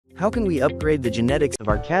How can we upgrade the genetics of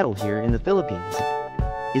our cattle here in the Philippines?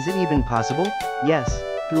 Is it even possible? Yes,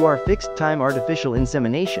 through our fixed-time artificial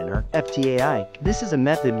insemination or FTAI. This is a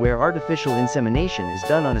method where artificial insemination is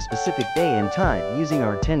done on a specific day and time using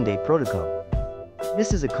our 10-day protocol.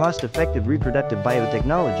 This is a cost-effective reproductive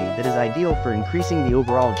biotechnology that is ideal for increasing the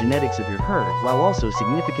overall genetics of your herd while also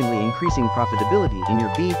significantly increasing profitability in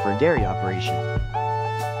your beef or dairy operation.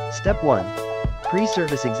 Step 1.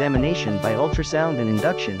 Pre-service examination by ultrasound and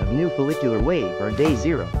induction of new follicular wave or day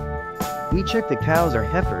 0. We check the cows or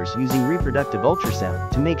heifers using reproductive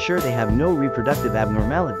ultrasound to make sure they have no reproductive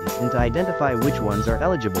abnormalities and to identify which ones are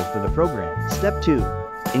eligible for the program. Step 2.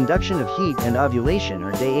 Induction of heat and ovulation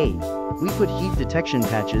or day 8. We put heat detection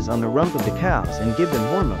patches on the rump of the cows and give them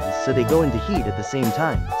hormones so they go into heat at the same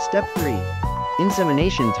time. Step 3.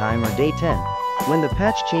 Insemination time or day 10. When the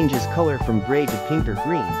patch changes color from gray to pink or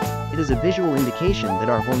green, it is a visual indication that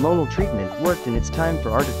our hormonal treatment worked and it's time for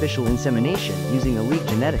artificial insemination using elite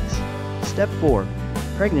genetics. Step 4.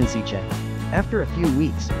 Pregnancy check. After a few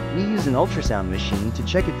weeks, we use an ultrasound machine to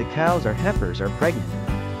check if the cows or heifers are pregnant.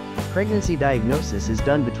 Pregnancy diagnosis is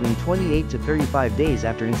done between 28 to 35 days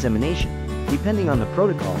after insemination, depending on the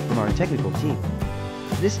protocol from our technical team.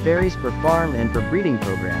 This varies per farm and per breeding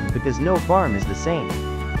program because no farm is the same.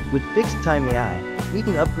 With fixed-time AI, we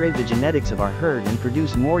can upgrade the genetics of our herd and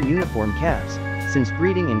produce more uniform calves, since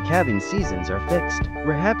breeding and calving seasons are fixed.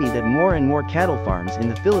 We're happy that more and more cattle farms in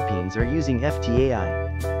the Philippines are using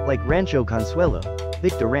FTAI, like Rancho Consuelo,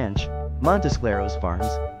 Victor Ranch, Montesclaros Farms,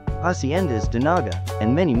 Haciendas de Naga,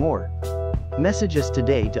 and many more. Message us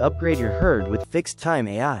today to upgrade your herd with fixed-time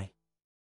AI.